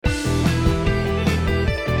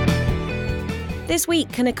This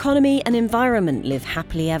week, can economy and environment live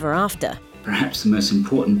happily ever after? Perhaps the most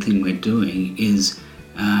important thing we're doing is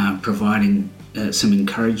providing some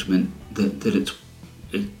encouragement that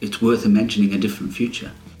it's worth imagining a different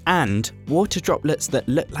future. And water droplets that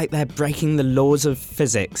look like they're breaking the laws of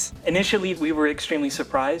physics. Initially, we were extremely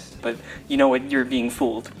surprised, but you know what? You're being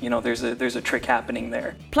fooled. You know, there's a trick happening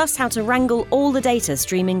there. Plus, how to wrangle all the data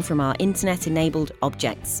streaming from our internet-enabled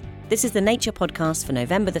objects. This is the Nature Podcast for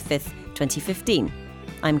November the 5th, 2015.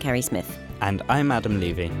 I'm Kerry Smith. And I'm Adam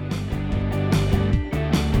Levy.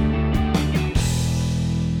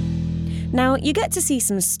 Now, you get to see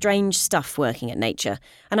some strange stuff working at Nature,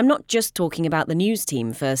 and I'm not just talking about the news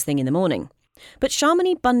team first thing in the morning. But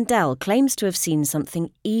Shamini Bundell claims to have seen something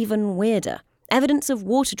even weirder, evidence of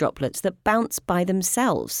water droplets that bounce by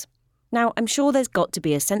themselves. Now, I'm sure there's got to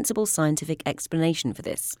be a sensible scientific explanation for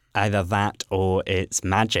this. Either that or it's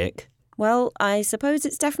magic. Well, I suppose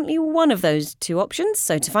it's definitely one of those two options,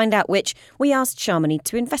 so to find out which, we asked Shamini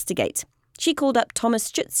to investigate. She called up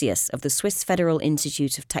Thomas Stutzius of the Swiss Federal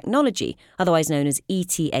Institute of Technology, otherwise known as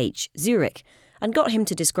ETH, Zurich, and got him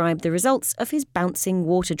to describe the results of his bouncing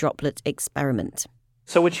water droplet experiment.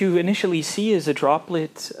 So what you initially see is a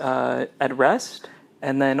droplet at rest,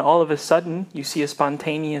 and then all of a sudden you see a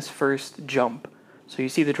spontaneous first jump. So you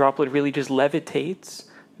see the droplet really just levitates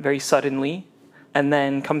very suddenly, and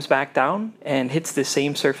then comes back down and hits the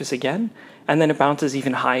same surface again, and then it bounces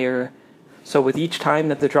even higher. So with each time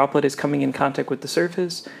that the droplet is coming in contact with the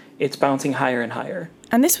surface, it's bouncing higher and higher.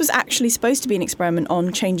 And this was actually supposed to be an experiment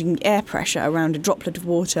on changing air pressure around a droplet of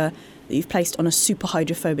water that you've placed on a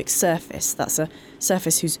superhydrophobic surface. That's a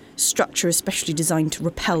surface whose structure is specially designed to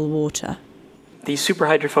repel water. These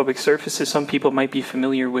superhydrophobic surfaces, some people might be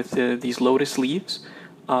familiar with these lotus leaves.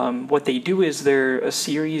 What they do is they're a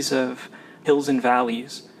series of hills and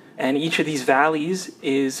valleys, and each of these valleys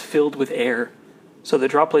is filled with air. So the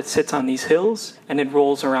droplet sits on these hills and it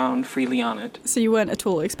rolls around freely on it. So you weren't at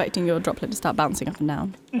all expecting your droplet to start bouncing up and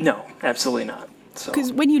down? No, absolutely not.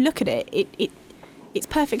 Because when you look at it's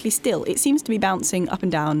perfectly still. It seems to be bouncing up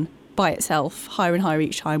and down by itself, higher and higher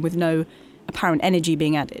each time, with no apparent energy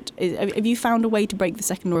being added. Have you found a way to break the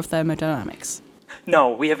second law of thermodynamics?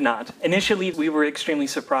 No, we have not. Initially, we were extremely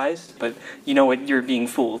surprised, but you know what? You're being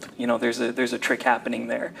fooled. You know, there's a trick happening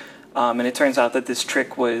there. And it turns out that this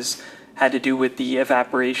trick had to do with the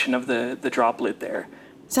evaporation of the droplet there.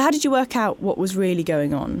 So how did you work out what was really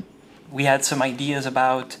going on? We had some ideas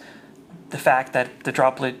about the fact that the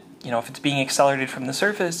droplet, you know, if it's being accelerated from the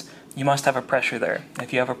surface, you must have a pressure there.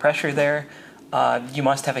 If you have a pressure there, you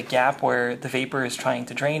must have a gap where the vapor is trying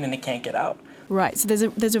to drain and it can't get out. Right, so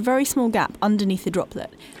there's a very small gap underneath the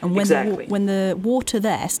droplet. And when Exactly. when the water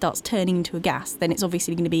there starts turning into a gas, then it's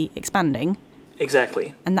obviously going to be expanding.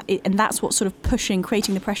 Exactly. And that's what's sort of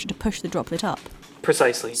creating the pressure to push the droplet up.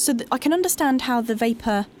 Precisely. So I can understand how the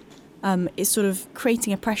vapour is sort of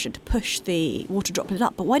creating a pressure to push the water droplet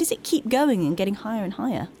up, but why does it keep going and getting higher and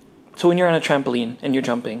higher? So when you're on a trampoline and you're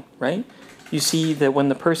jumping, right, you see that when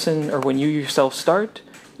the person or when you yourself start,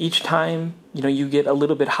 each time, you know, you get a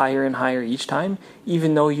little bit higher and higher each time,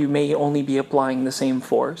 even though you may only be applying the same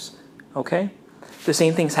force, okay? The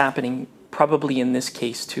same thing's happening probably in this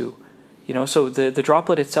case too. You know, so the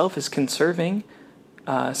droplet itself is conserving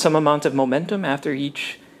some amount of momentum after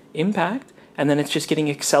each impact, and then it's just getting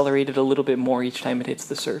accelerated a little bit more each time it hits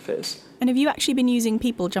the surface. And have you actually been using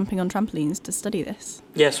people jumping on trampolines to study this?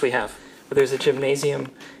 Yes, we have. There's a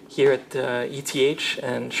gymnasium here at ETH,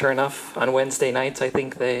 and sure enough, on Wednesday nights, I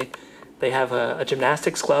think they have a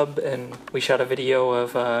gymnastics club, and we shot a video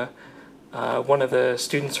of one of the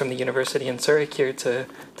students from the university in Zurich here to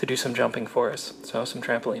do some jumping for us, so some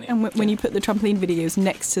trampolining. And when you put the trampoline videos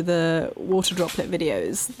next to the water droplet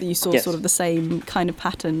videos, you saw Yes. sort of the same kind of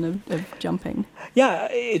pattern of jumping? Yeah,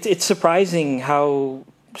 it's surprising how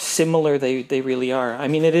similar they really are. I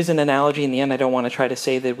mean, it is an analogy in the end. I don't want to try to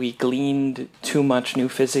say that we gleaned too much new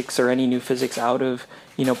physics or any new physics out of,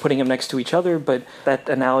 you know, putting them next to each other, but that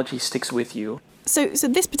analogy sticks with you. So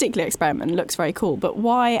this particular experiment looks very cool, but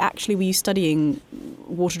why actually were you studying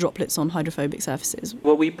water droplets on hydrophobic surfaces?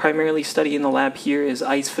 What we primarily study in the lab here is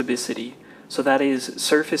ice phobicity. So that is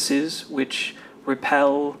surfaces which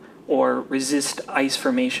repel or resist ice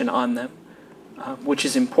formation on them, which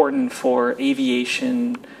is important for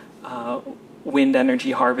aviation, wind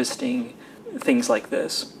energy harvesting, things like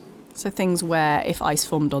this. So things where if ice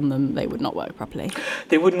formed on them, they would not work properly?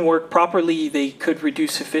 They wouldn't work properly, they could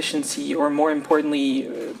reduce efficiency, or more importantly,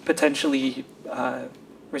 potentially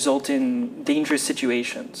result in dangerous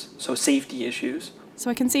situations, so safety issues. So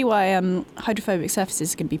I can see why hydrophobic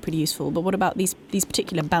surfaces can be pretty useful, but what about these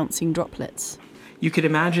particular bouncing droplets? you could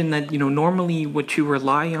imagine that, normally what you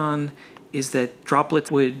rely on is that droplets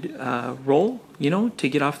would roll, to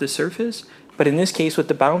get off the surface. But in this case, with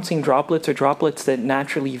the bouncing droplets or droplets that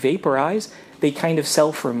naturally vaporize, they kind of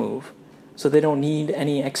self-remove. So they don't need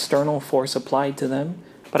any external force applied to them.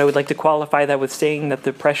 But I would like to qualify that with saying that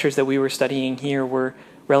the pressures that we were studying here were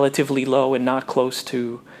relatively low and not close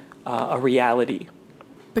to a reality.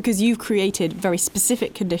 Because you've created very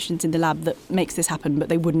specific conditions in the lab that makes this happen, but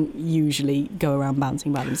they wouldn't usually go around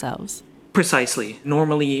bouncing by themselves. Precisely.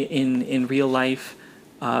 Normally in real life,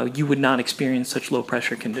 you would not experience such low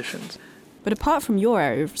pressure conditions. But apart from your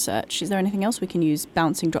area of research, is there anything else we can use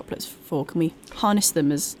bouncing droplets for? Can we harness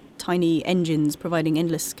them as tiny engines providing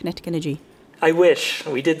endless kinetic energy? I wish.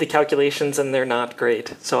 We did the calculations and they're not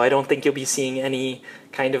great. So I don't think you'll be seeing any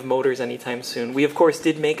kind of motors anytime soon. We, of course,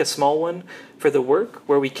 did make a small one for the work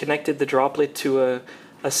where we connected the droplet to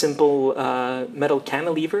a simple metal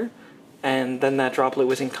cantilever, and then that droplet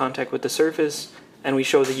was in contact with the surface, and we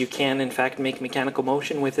showed that you can, in fact, make mechanical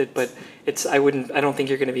motion with it, but I don't think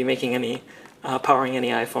you're going to be making any, powering any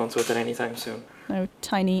iPhones with it anytime soon. No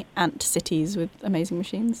tiny ant cities with amazing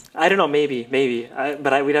machines? I don't know, maybe.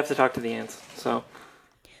 But we'd have to talk to the ants, so...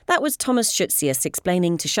 That was Thomas Schutzius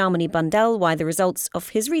explaining to Shamini Bundell why the results of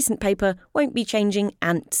his recent paper won't be changing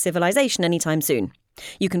ant civilization anytime soon.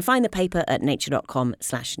 You can find the paper at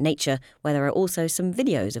nature.com/nature, where there are also some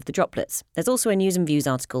videos of the droplets. There's also a News and Views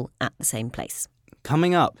article at the same place.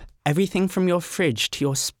 Coming up, everything from your fridge to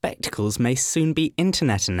your spectacles may soon be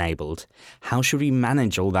internet-enabled. How should we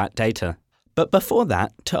manage all that data? But before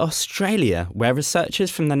that, to Australia, where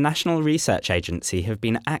researchers from the National Research Agency have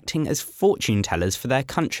been acting as fortune tellers for their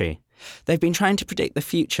country. They've been trying to predict the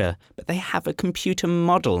future, but they have a computer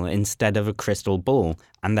model instead of a crystal ball,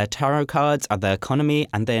 and their tarot cards are the economy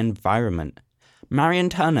and the environment. Marion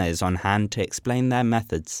Turner is on hand to explain their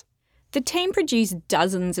methods. The team produced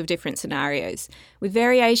dozens of different scenarios, with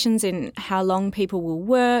variations in how long people will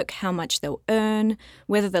work, how much they'll earn,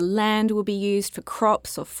 whether the land will be used for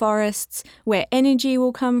crops or forests, where energy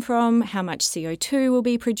will come from, how much CO2 will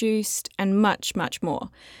be produced, and much, much more.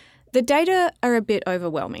 The data are a bit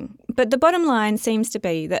overwhelming, but the bottom line seems to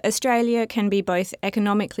be that Australia can be both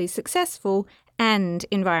economically successful and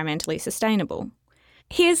environmentally sustainable.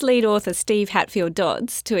 Here's lead author Steve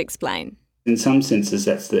Hatfield-Dodds to explain. In some senses,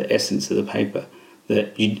 that's the essence of the paper,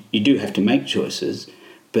 that you do have to make choices,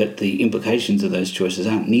 but the implications of those choices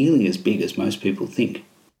aren't nearly as big as most people think.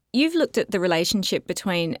 You've looked at the relationship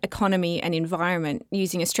between economy and environment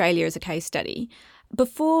using Australia as a case study.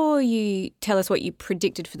 Before you tell us what you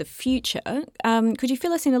predicted for the future, could you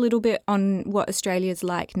fill us in a little bit on what Australia's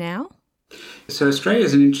like now? So Australia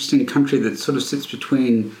is an interesting country that sort of sits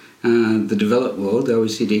between the developed world, the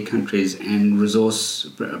OECD countries, and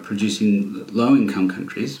resource-producing low-income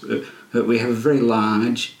countries. We have a very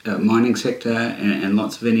large mining sector and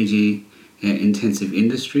lots of energy-intensive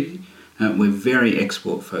industry. We're very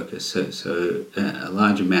export-focused, so a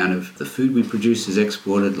large amount of the food we produce is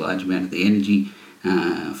exported, a large amount of the energy,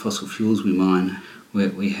 fossil fuels we mine.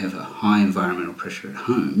 We have a high environmental pressure at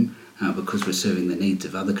home because we're serving the needs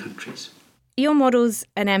of other countries. Your model's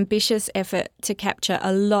an ambitious effort to capture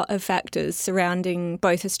a lot of factors surrounding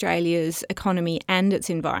both Australia's economy and its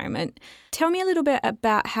environment. Tell me a little bit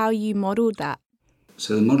about how you modelled that.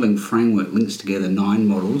 So the modelling framework links together 9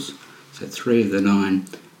 models. So 3 of the 9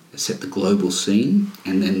 set the global scene,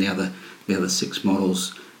 and then the other 6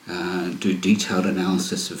 models do detailed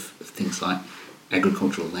analysis of things like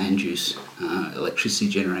agricultural land use, electricity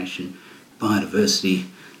generation, biodiversity,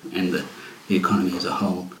 and the economy as a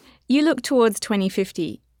whole. You look towards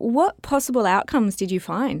 2050. What possible outcomes did you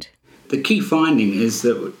find? The key finding is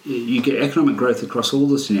that you get economic growth across all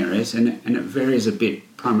the scenarios, and it varies a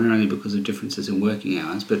bit primarily because of differences in working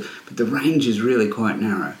hours, but the range is really quite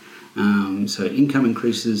narrow. So income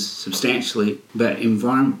increases substantially, but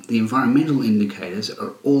the environmental indicators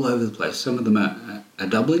are all over the place. Some of them are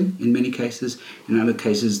doubling in many cases. In other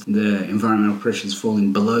cases, the environmental pressure is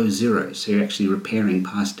falling below zero, so you're actually repairing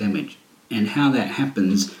past damage. And how that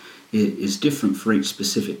happens is different for each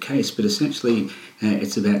specific case, but essentially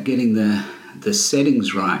it's about getting the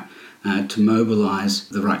settings right to mobilise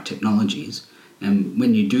the right technologies. And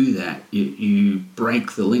when you do that, you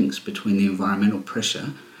break the links between the environmental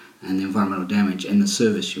pressure and the environmental damage and the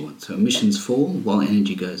service you want. So emissions fall while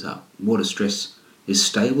energy goes up. Water stress is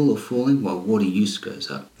stable or falling while water use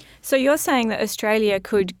goes up. So you're saying that Australia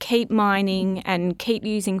could keep mining and keep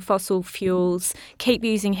using fossil fuels, keep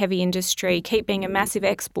using heavy industry, keep being a massive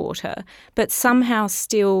exporter, but somehow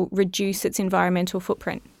still reduce its environmental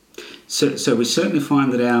footprint? So we certainly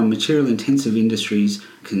find that our material-intensive industries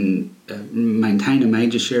can maintain a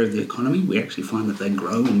major share of the economy. We actually find that they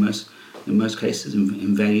grow in most cases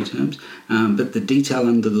in value terms, but the detail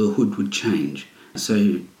under the hood would change.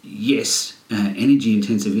 So yes,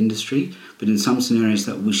 energy-intensive industry, but in some scenarios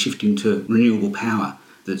that will be shifting to renewable power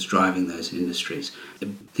that's driving those industries.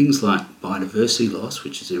 Things like biodiversity loss,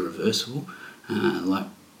 which is irreversible, like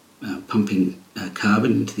pumping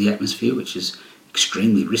carbon into the atmosphere, which is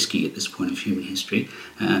extremely risky at this point of human history.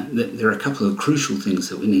 There are a couple of crucial things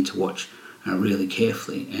that we need to watch really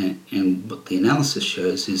carefully. And what the analysis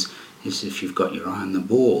shows is if you've got your eye on the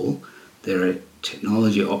ball, there are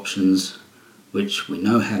technology options which we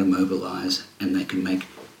know how to mobilise, and they can make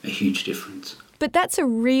a huge difference. But that's a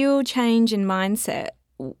real change in mindset.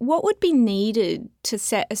 What would be needed to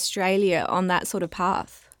set Australia on that sort of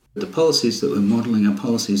path? The policies that we're modelling are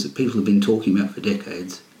policies that people have been talking about for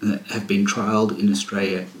decades, that have been trialled in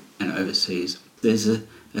Australia and overseas. There's a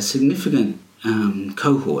significant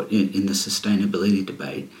cohort in the sustainability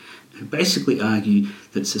debate who basically argue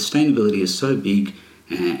that sustainability is so big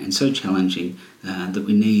and so challenging that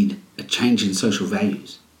we need a change in social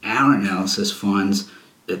values. Our analysis finds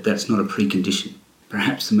that that's not a precondition.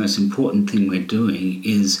 Perhaps the most important thing we're doing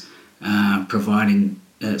is providing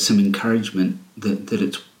some encouragement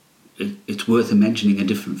that it's worth imagining a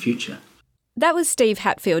different future. That was Steve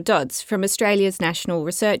Hatfield-Dodds from Australia's National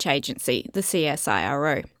Research Agency, the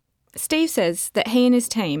CSIRO. Steve says that he and his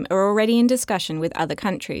team are already in discussion with other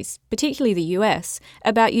countries, particularly the US,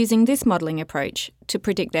 about using this modelling approach to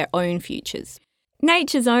predict their own futures.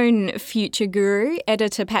 Nature's own future guru,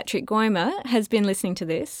 editor Patrick Goymer, has been listening to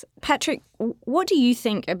this. Patrick, what do you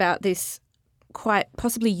think about this quite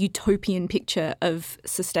possibly utopian picture of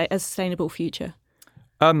a sustainable future?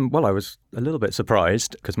 Well, I was a little bit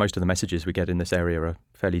surprised because most of the messages we get in this area are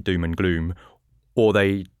fairly doom and gloom, or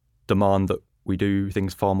they demand that we do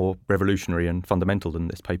things far more revolutionary and fundamental than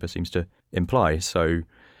this paper seems to imply. So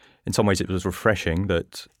in some ways it was refreshing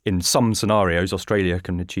that in some scenarios Australia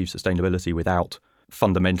can achieve sustainability without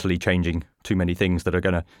fundamentally changing too many things that are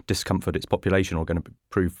going to discomfort its population or going to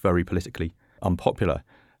prove very politically unpopular.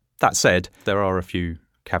 That said, there are a few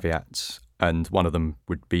caveats, and one of them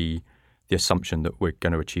would be the assumption that we're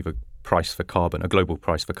going to achieve a price for carbon, a global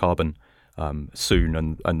price for carbon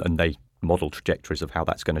soon, and they model trajectories of how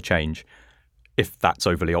that's going to change. If that's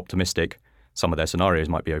overly optimistic, some of their scenarios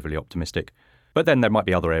might be overly optimistic, but then there might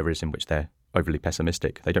be other areas in which they're overly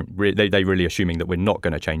pessimistic. They're really assuming that we're not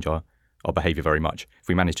going to change our behaviour very much. If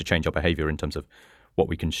we manage to change our behaviour in terms of what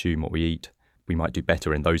we consume, what we eat, we might do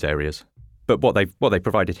better in those areas. But what they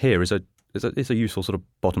provided here is a useful sort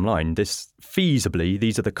of bottom line. Feasibly,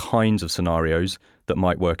 these are the kinds of scenarios that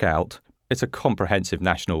might work out. It's a comprehensive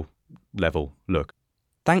national level look.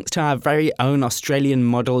 Thanks to our very own Australian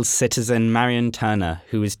model citizen Marion Turner,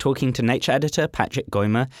 who is talking to Nature editor Patrick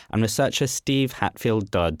Goymer and researcher Steve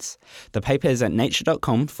Hatfield-Dodds. The paper is at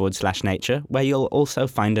nature.com/nature, where you'll also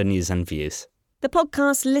find our news and views. The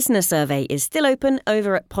podcast listener survey is still open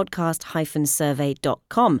over at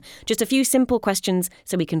podcast-survey.com. Just a few simple questions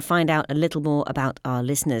so we can find out a little more about our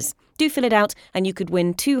listeners. Do fill it out and you could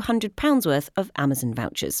win £200 worth of Amazon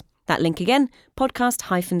vouchers. That link again,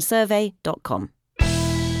 podcast-survey.com.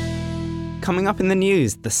 Coming up in the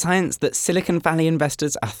news, the science that Silicon Valley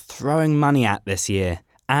investors are throwing money at this year.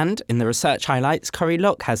 And in the research highlights, Corrie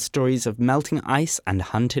Locke has stories of melting ice and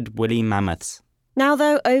hunted woolly mammoths. Now,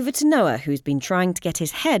 though, over to Noah, who's been trying to get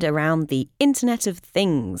his head around the Internet of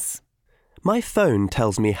Things. My phone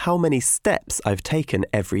tells me how many steps I've taken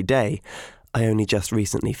every day. I only just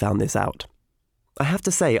recently found this out. I have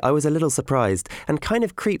to say, I was a little surprised and kind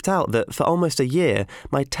of creeped out that for almost a year,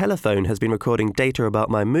 my telephone has been recording data about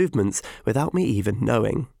my movements without me even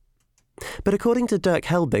knowing. But according to Dirk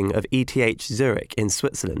Helbing of ETH Zurich in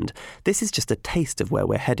Switzerland, this is just a taste of where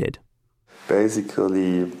we're headed.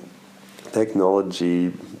 Basically, technology,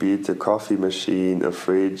 be it a coffee machine, a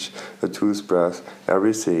fridge, a toothbrush,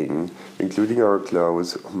 everything, including our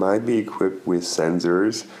clothes, might be equipped with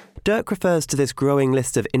sensors. Dirk refers to this growing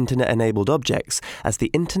list of internet-enabled objects as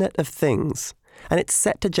the Internet of Things, and it's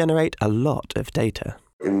set to generate a lot of data.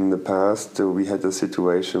 In the past, we had a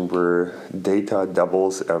situation where data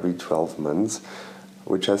doubles every 12 months,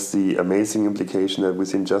 which has the amazing implication that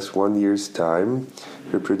within just 1 year's time,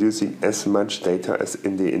 we're producing as much data as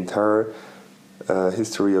in the entire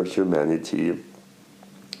history of humanity.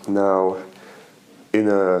 Now, in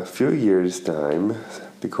a few years' time,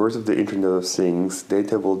 because of the Internet of Things,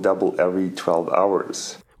 data will double every 12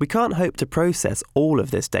 hours. We can't hope to process all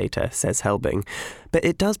of this data, says Helbing, but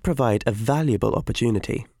it does provide a valuable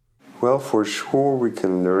opportunity. Well, for sure, we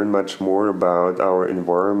can learn much more about our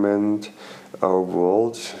environment, our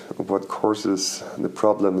world, what causes the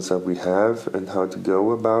problems that we have, and how to go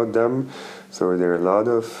about them. So there are a lot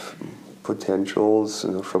of potentials,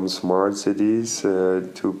 from smart cities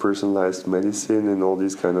to personalized medicine and all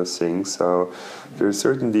these kind of things. So there are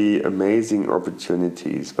certainly amazing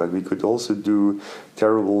opportunities, but we could also do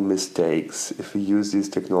terrible mistakes if we use these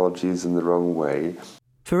technologies in the wrong way.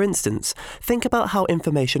 For instance, think about how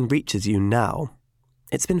information reaches you now.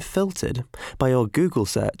 It's been filtered by your Google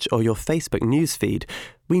search or your Facebook newsfeed.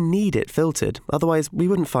 We need it filtered, otherwise we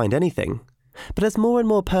wouldn't find anything. But as more and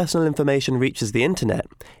more personal information reaches the internet,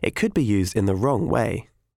 it could be used in the wrong way.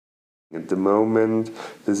 At the moment,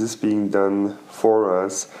 this is being done for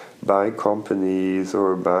us by companies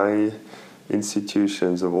or by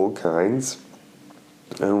institutions of all kinds.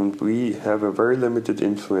 And we have a very limited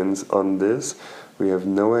influence on this. We have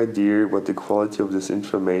no idea what the quality of this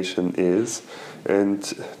information is and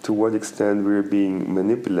to what extent we're being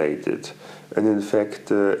manipulated. And in fact,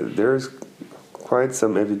 there's quite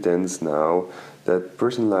some evidence now that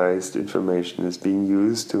personalized information is being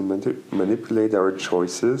used to manipulate our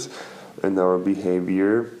choices and our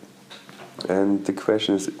behavior. And the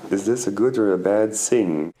question is this a good or a bad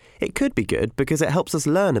thing? It could be good because it helps us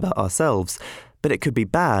learn about ourselves, but it could be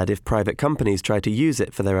bad if private companies try to use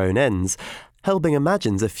it for their own ends. Helbing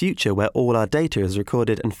imagines a future where all our data is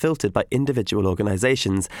recorded and filtered by individual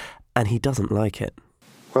organisations, and he doesn't like it.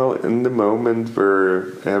 Well, in the moment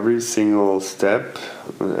where every single step,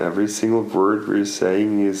 every single word we're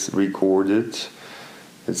saying is recorded,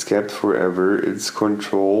 it's kept forever, it's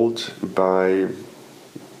controlled by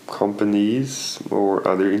companies or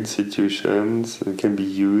other institutions, it can be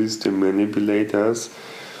used to manipulate us.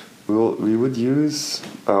 We would use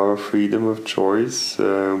our freedom of choice.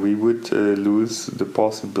 We would lose the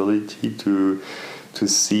possibility to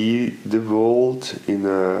see the world in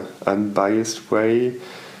an unbiased way,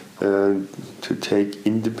 to take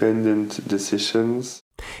independent decisions.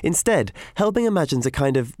 Instead, Helbing imagines a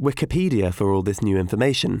kind of Wikipedia for all this new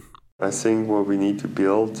information. I think what we need to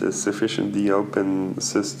build is sufficiently open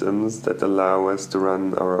systems that allow us to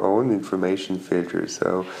run our own information filter,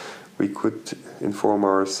 so we could inform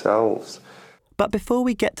ourselves. But before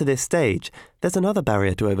we get to this stage, there's another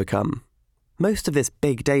barrier to overcome. Most of this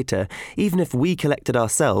big data, even if we collected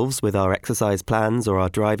ourselves with our exercise plans or our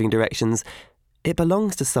driving directions, it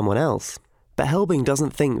belongs to someone else. But Helbing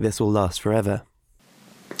doesn't think this will last forever.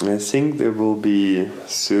 I think there will be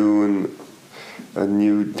soon a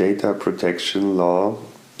new data protection law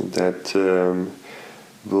that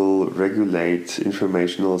will regulate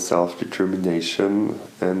informational self-determination,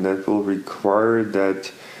 and that will require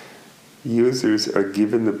that users are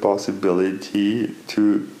given the possibility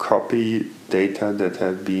to copy data that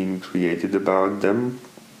have been created about them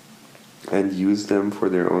and use them for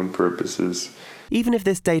their own purposes. Even if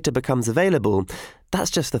this data becomes available,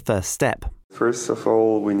 that's just the first step. First of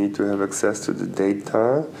all, we need to have access to the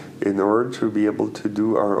data in order to be able to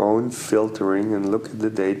do our own filtering and look at the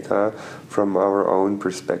data from our own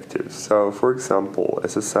perspective. So, for example,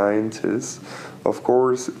 as a scientist, of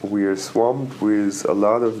course, we are swamped with a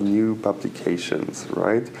lot of new publications,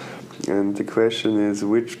 right? And the question is,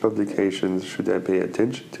 which publications should I pay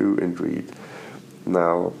attention to and read?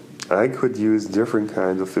 Now, I could use different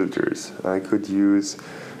kinds of filters. I could use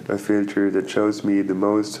a filter that shows me the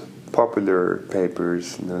most popular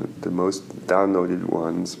papers, the most downloaded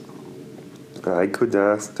ones. I could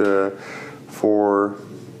ask for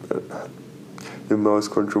the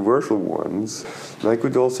most controversial ones. I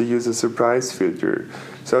could also use a surprise filter.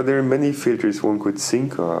 So there are many filters one could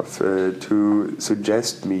think of to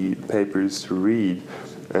suggest me papers to read.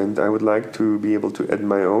 And I would like to be able to add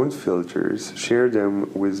my own filters, share them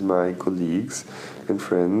with my colleagues and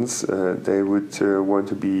friends. They would want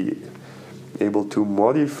to be able to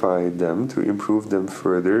modify them, to improve them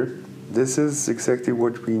further. This is exactly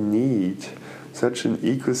what we need, such an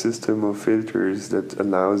ecosystem of filters that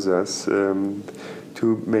allows us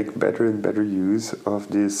to make better and better use of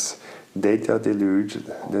this data deluge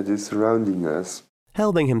that is surrounding us.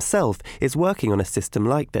 Helbing himself is working on a system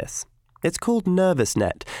like this. It's called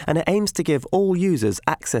NervousNet, and it aims to give all users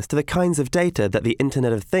access to the kinds of data that the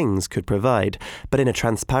Internet of Things could provide, but in a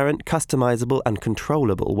transparent, customizable and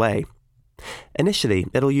controllable way. Initially,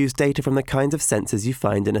 it'll use data from the kinds of sensors you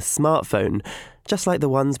find in a smartphone, just like the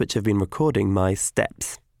ones which have been recording my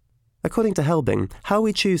steps. According to Helbing, how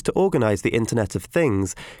we choose to organise the Internet of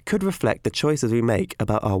Things could reflect the choices we make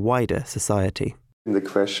about our wider society. The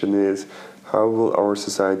question is, how will our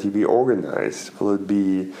society be organized? Will it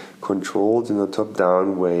be controlled in a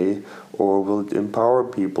top-down way, or will it empower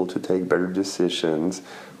people to take better decisions?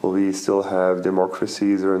 Will we still have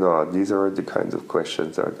democracies or not? These are the kinds of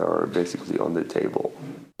questions that are basically on the table.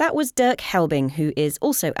 That was Dirk Helbing, who is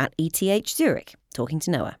also at ETH Zurich, talking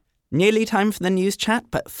to Noah. Nearly time for the news chat,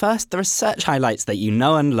 but first the research highlights that you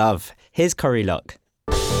know and love. Here's Corey Locke.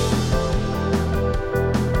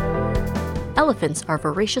 Elephants are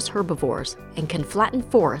voracious herbivores and can flatten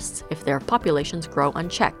forests if their populations grow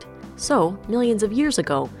unchecked. So, millions of years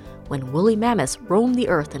ago, when woolly mammoths roamed the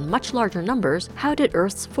earth in much larger numbers, how did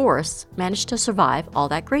Earth's forests manage to survive all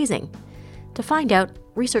that grazing? To find out,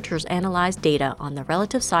 researchers analyzed data on the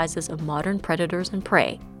relative sizes of modern predators and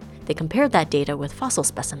prey. They compared that data with fossil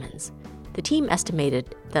specimens. The team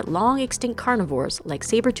estimated that long-extinct carnivores like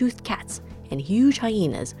saber-toothed cats and huge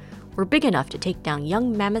hyenas were big enough to take down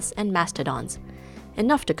young mammoths and mastodons,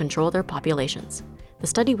 enough to control their populations. The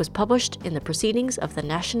study was published in the Proceedings of the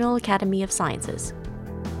National Academy of Sciences.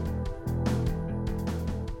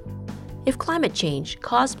 If climate change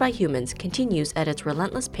caused by humans continues at its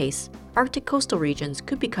relentless pace, Arctic coastal regions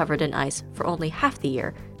could be covered in ice for only half the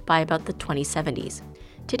year by about the 2070s.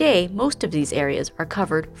 Today, most of these areas are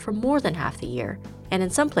covered for more than half the year, and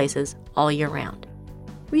in some places, all year round.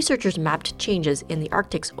 Researchers mapped changes in the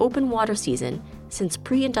Arctic's open water season since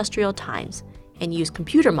pre-industrial times and used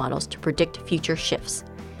computer models to predict future shifts.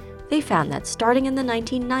 They found that starting in the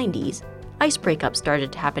 1990s, ice breakup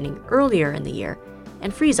started happening earlier in the year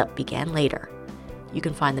and freeze-up began later. You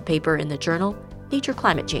can find the paper in the journal Nature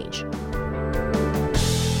Climate Change.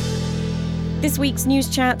 This week's news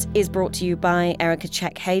chat is brought to you by Erica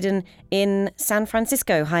Check-Hayden in San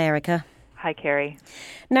Francisco. Hi, Erica. Hi, Carrie.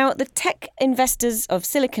 Now, the tech investors of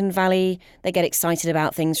Silicon Valley, they get excited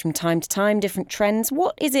about things from time to time, different trends.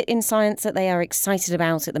 What is it in science that they are excited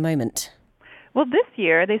about at the moment? Well, this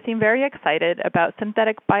year they seem very excited about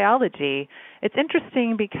synthetic biology. It's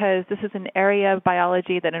interesting because this is an area of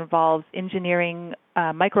biology that involves engineering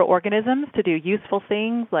microorganisms to do useful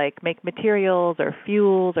things like make materials or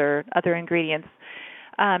fuels or other ingredients.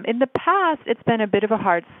 In the past, it's been a bit of a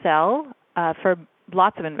hard sell for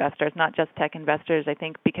lots of investors, not just tech investors, I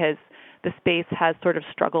think, because the space has sort of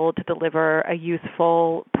struggled to deliver a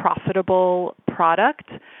useful, profitable product.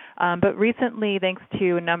 But recently, thanks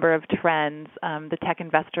to a number of trends, the tech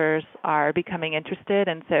investors are becoming interested.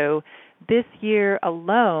 And so this year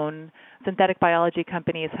alone, synthetic biology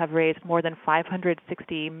companies have raised more than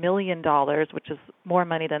 $560 million, which is more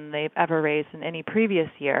money than they've ever raised in any previous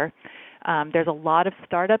year. There's a lot of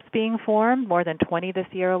startups being formed, more than 20 this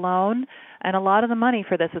year alone, and a lot of the money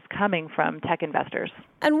for this is coming from tech investors.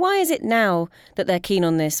 And why is it now that they're keen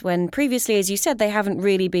on this when previously, as you said, they haven't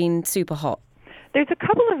really been super hot? There's a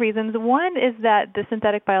couple of reasons. One is that the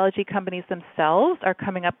synthetic biology companies themselves are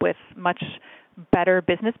coming up with much better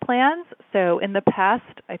business plans. So in the past,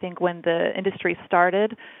 I think when the industry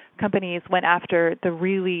started, companies went after the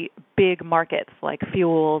really big markets like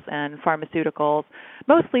fuels and pharmaceuticals,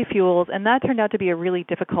 mostly fuels, and that turned out to be a really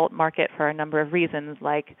difficult market for a number of reasons,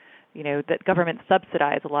 like, that governments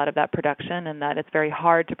subsidize a lot of that production and that it's very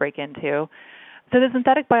hard to break into. So the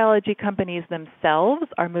synthetic biology companies themselves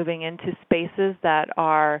are moving into spaces that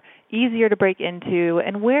are easier to break into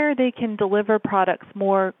and where they can deliver products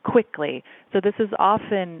more quickly. So this is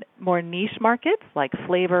often more niche markets like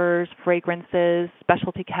flavors, fragrances,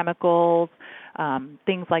 specialty chemicals,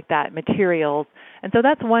 things like that, materials. And so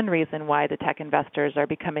that's one reason why the tech investors are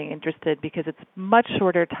becoming interested, because it's much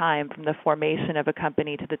shorter time from the formation of a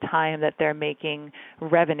company to the time that they're making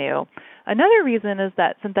revenue. Another reason is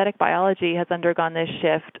that synthetic biology has undergone this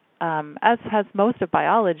shift, as has most of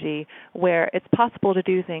biology, where it's possible to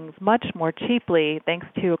do things much more cheaply thanks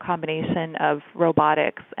to a combination of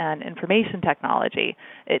robotics and information technology.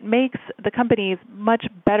 It makes the companies much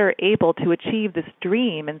better able to achieve this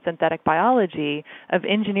dream in synthetic biology of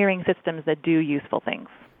engineering systems that do useful things.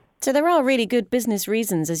 So there are really good business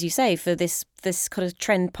reasons, as you say, for this kind of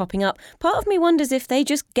trend popping up. Part of me wonders if they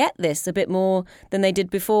just get this a bit more than they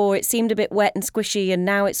did before. It seemed a bit wet and squishy, and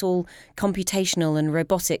now it's all computational and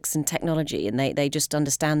robotics and technology, and they just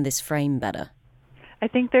understand this frame better. I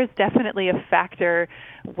think there's definitely a factor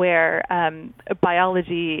where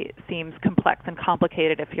biology seems complex and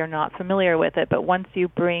complicated if you're not familiar with it, but once you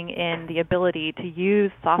bring in the ability to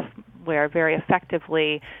use software very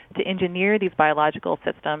effectively to engineer these biological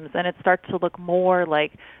systems, then it starts to look more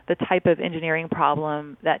like the type of engineering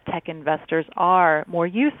problem that tech investors are more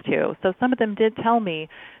used to. So some of them did tell me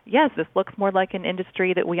yes, this looks more like an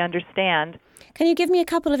industry that we understand. Can you give me a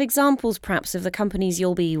couple of examples, perhaps, of the companies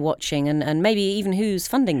you'll be watching and maybe even who's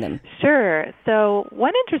funding them? Sure. So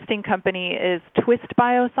one interesting company is Twist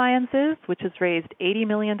Biosciences, which has raised $80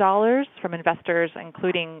 million from investors,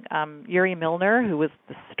 including Yuri Milner, who was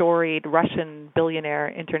the storied Russian billionaire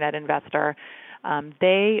internet investor.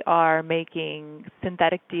 They are making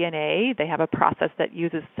synthetic DNA. They have a process that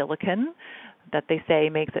uses silicon that they say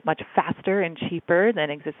makes it much faster and cheaper than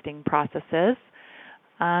existing processes.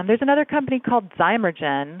 There's another company called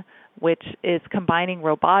Zymergen, which is combining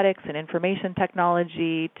robotics and information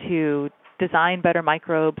technology to design better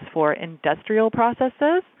microbes for industrial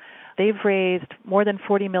processes. They've raised more than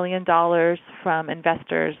 $40 million from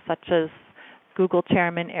investors such as Google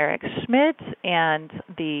chairman Eric Schmidt and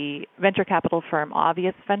the venture capital firm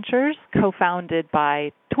Obvious Ventures, co-founded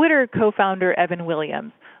by Twitter co-founder Evan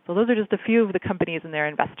Williams. So those are just a few of the companies and their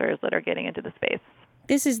investors that are getting into the space.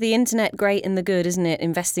 This is the internet great and the good, isn't it?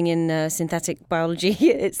 Investing in synthetic biology,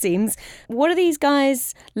 it seems. What are these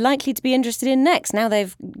guys likely to be interested in next? Now they're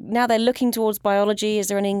looking towards biology. Is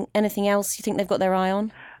there anything else you think they've got their eye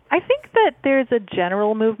on? I think that there's a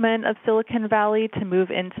general movement of Silicon Valley to move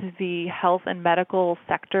into the health and medical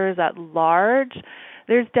sectors at large.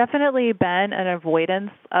 There's definitely been an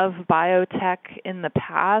avoidance of biotech in the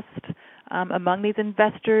past among these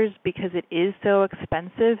investors because it is so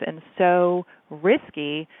expensive and so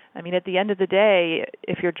risky. I mean, at the end of the day,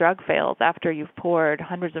 if your drug fails after you've poured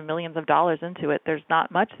hundreds of millions of dollars into it, there's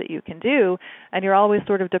not much that you can do, and you're always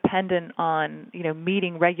sort of dependent on,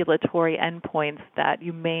 meeting regulatory endpoints that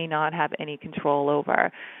you may not have any control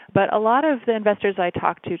over. But a lot of the investors I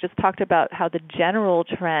talked to just talked about how the general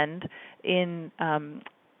trend in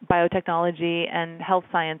biotechnology and health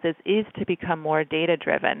sciences is to become more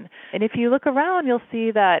data-driven. And if you look around, you'll see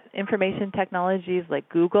that information technologies like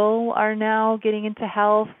Google are now getting into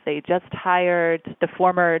health. They just hired the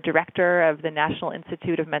former director of the National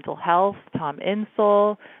Institute of Mental Health, Tom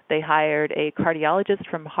Insel. They hired a cardiologist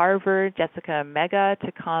from Harvard, Jessica Mega,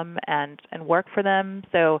 to come and work for them.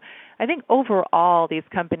 So I think overall these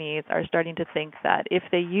companies are starting to think that if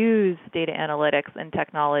they use data analytics and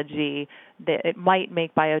technology, that it might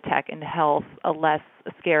make biotech and health a less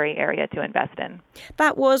scary area to invest in.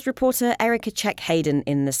 That was reporter Erica Check-Hayden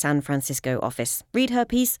in the San Francisco office. Read her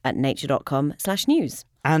piece at nature.com/news.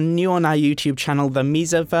 And new on our YouTube channel, the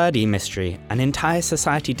Mesa Verde mystery. An entire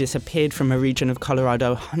society disappeared from a region of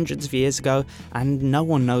Colorado hundreds of years ago, and no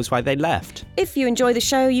one knows why they left. If you enjoy the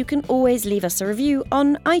show, you can always leave us a review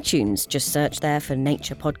on iTunes. Just search there for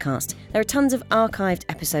Nature Podcast. There are tons of archived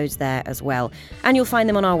episodes there as well. And you'll find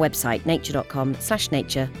them on our website,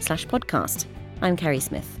 nature.com/nature/podcast. I'm Kerry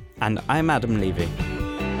Smith. And I'm Adam Levy.